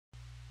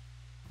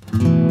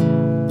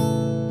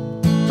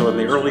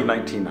early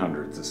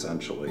 1900s,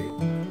 essentially,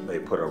 they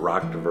put a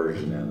rock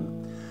diversion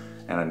in.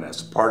 And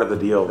as part of the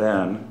deal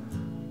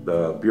then,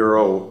 the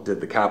Bureau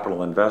did the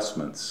capital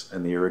investments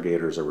and the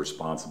irrigators are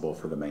responsible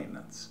for the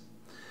maintenance.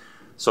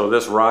 So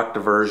this rock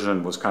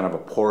diversion was kind of a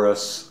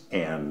porous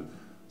and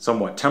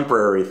somewhat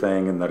temporary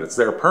thing in that it's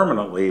there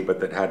permanently, but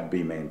that had to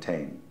be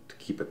maintained to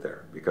keep it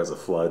there because of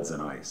floods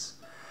and ice.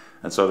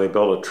 And so they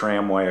built a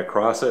tramway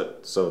across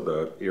it so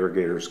the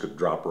irrigators could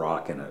drop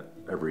rock in it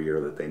every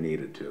year that they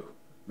needed to.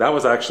 That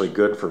was actually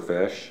good for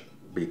fish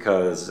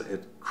because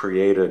it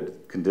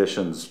created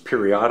conditions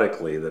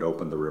periodically that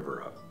opened the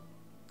river up.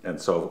 And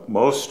so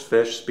most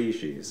fish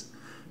species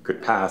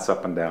could pass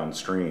up and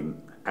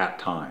downstream at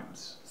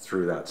times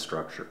through that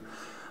structure.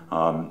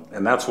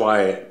 And that's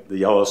why the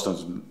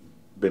Yellowstone's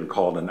been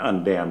called an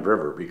undammed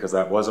river, because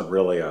that wasn't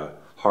really a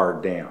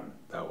hard dam.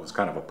 That was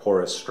kind of a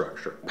porous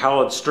structure.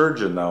 Pallid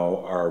sturgeon,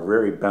 though, are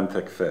very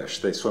benthic fish.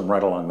 They swim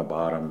right along the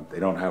bottom. They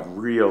don't have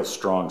real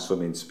strong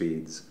swimming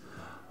speeds,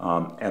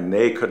 and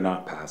they could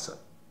not pass it.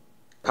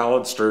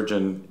 Pallid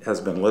sturgeon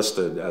has been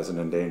listed as an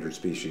endangered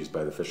species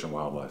by the Fish and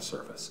Wildlife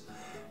Service.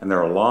 And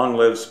they're a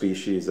long-lived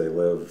species. They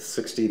live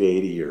 60 to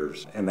 80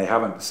 years, and they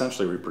haven't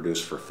essentially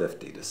reproduced for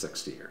 50 to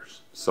 60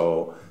 years.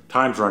 So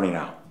time's running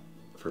out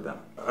for them.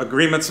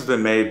 Agreements have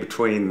been made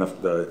between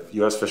the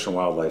U.S. Fish and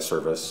Wildlife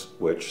Service,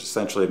 which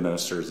essentially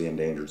administers the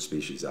Endangered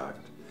Species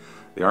Act,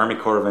 the Army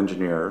Corps of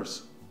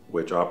Engineers,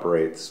 which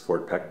operates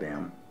Fort Peck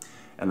Dam,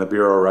 and the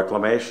Bureau of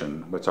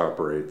Reclamation, which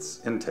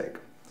operates intake.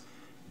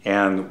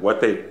 And what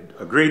they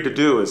agreed to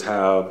do is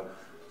have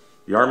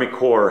the Army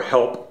Corps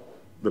help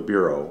the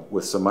Bureau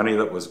with some money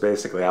that was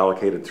basically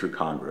allocated through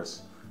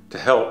Congress to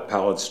help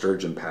pallid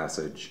sturgeon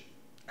passage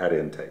at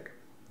intake.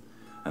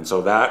 And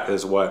so that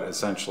is what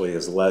essentially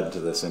has led to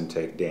this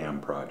intake dam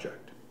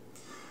project.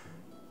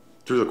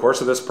 Through the course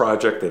of this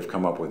project, they've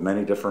come up with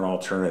many different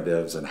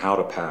alternatives and how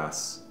to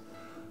pass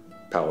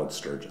pallid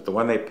sturgeon. The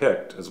one they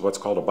picked is what's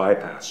called a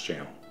bypass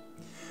channel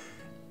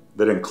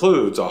that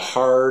includes a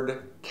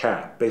hard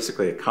cap,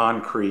 basically a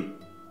concrete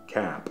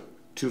cap,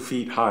 2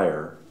 feet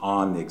higher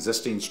on the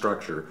existing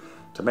structure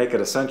to make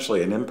it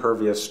essentially an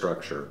impervious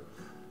structure.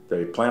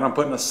 They plan on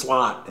putting a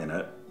slot in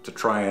it to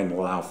try and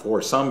allow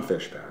for some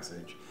fish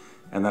passage,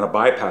 and then a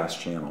bypass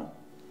channel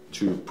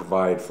to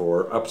provide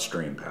for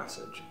upstream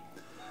passage.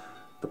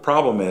 The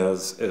problem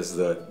is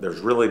that there's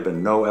really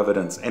been no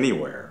evidence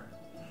anywhere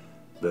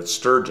that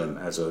sturgeon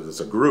as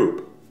a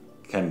group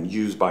can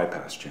use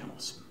bypass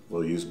channels,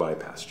 will use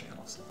bypass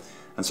channels.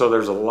 And so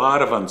there's a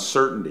lot of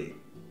uncertainty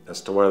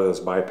as to whether this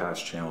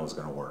bypass channel is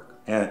going to work.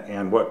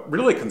 And what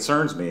really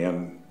concerns me,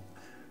 and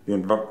the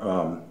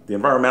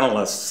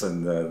environmentalists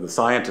and the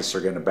scientists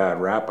are getting a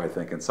bad rap, I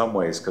think, in some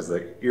ways, because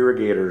the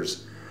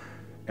irrigators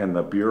and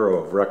the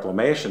Bureau of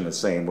Reclamation is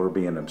saying we're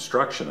being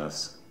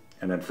obstructionists.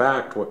 And in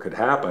fact, what could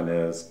happen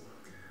is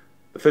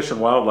the Fish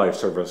and Wildlife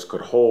Service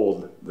could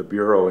hold the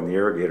Bureau and the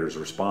irrigators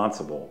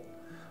responsible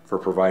for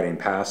providing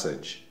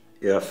passage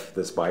if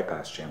this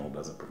bypass channel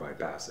doesn't provide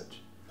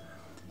passage.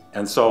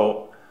 And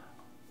so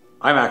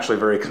I'm actually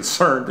very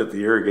concerned that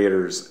the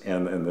irrigators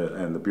and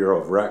the Bureau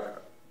of Rec,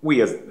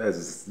 we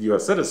as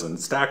U.S.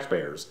 citizens,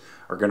 taxpayers,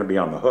 are going to be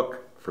on the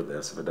hook for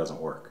this if it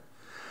doesn't work.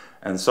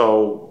 And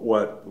so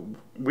what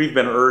we've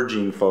been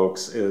urging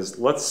folks is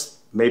let's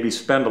maybe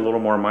spend a little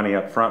more money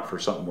up front for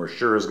something we're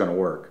sure is going to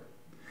work,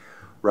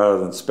 rather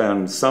than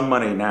spend some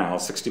money now,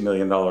 $60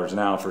 million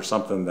now, for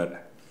something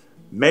that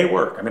may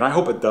work. I mean, I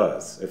hope it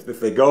does. If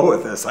they go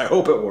with this, I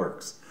hope it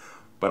works.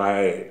 But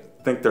I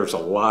think there's a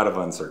lot of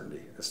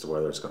uncertainty as to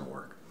whether it's going to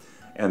work.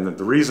 And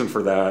the reason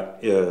for that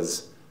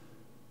is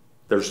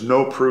there's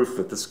no proof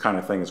that this kind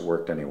of thing has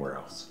worked anywhere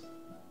else.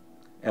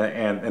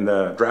 And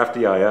the draft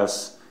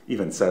EIS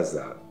even says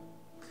that.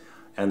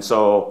 And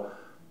so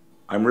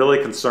I'm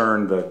really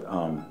concerned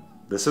that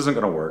this isn't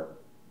going to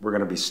work. We're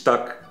going to be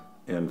stuck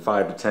in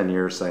 5 to 10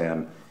 years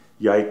saying,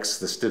 yikes,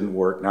 this didn't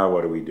work, now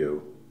what do we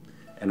do?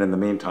 And in the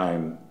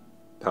meantime,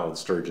 pallid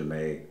sturgeon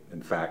may,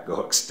 in fact,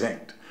 go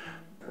extinct.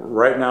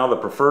 Right now, the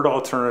preferred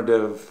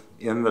alternative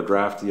in the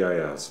draft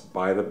EIS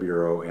by the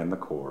Bureau and the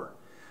Corps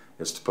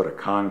is to put a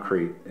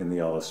concrete in the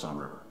Yellowstone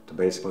River, to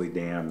basically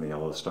dam the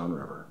Yellowstone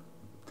River,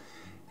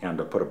 and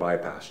to put a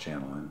bypass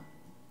channel in.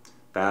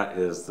 That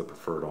is the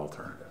preferred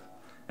alternative.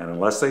 And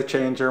unless they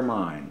change their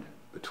mind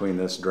between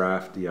this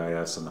draft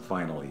EIS and the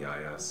final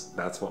EIS,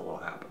 that's what will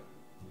happen.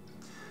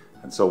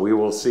 And so we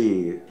will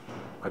see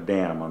a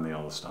dam on the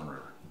Yellowstone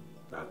River.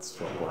 That's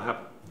what will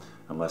happen,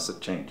 unless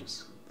it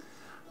changes.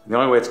 And the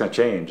only way it's going to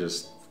change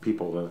is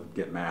people to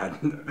get mad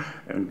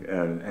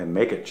and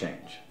make it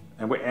change.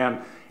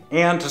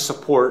 And to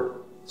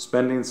support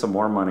spending some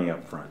more money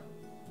up front.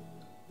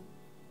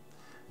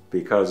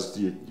 Because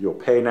you'll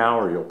pay now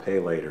or you'll pay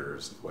later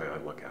is the way I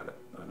look at it.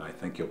 And I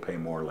think you'll pay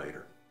more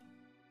later.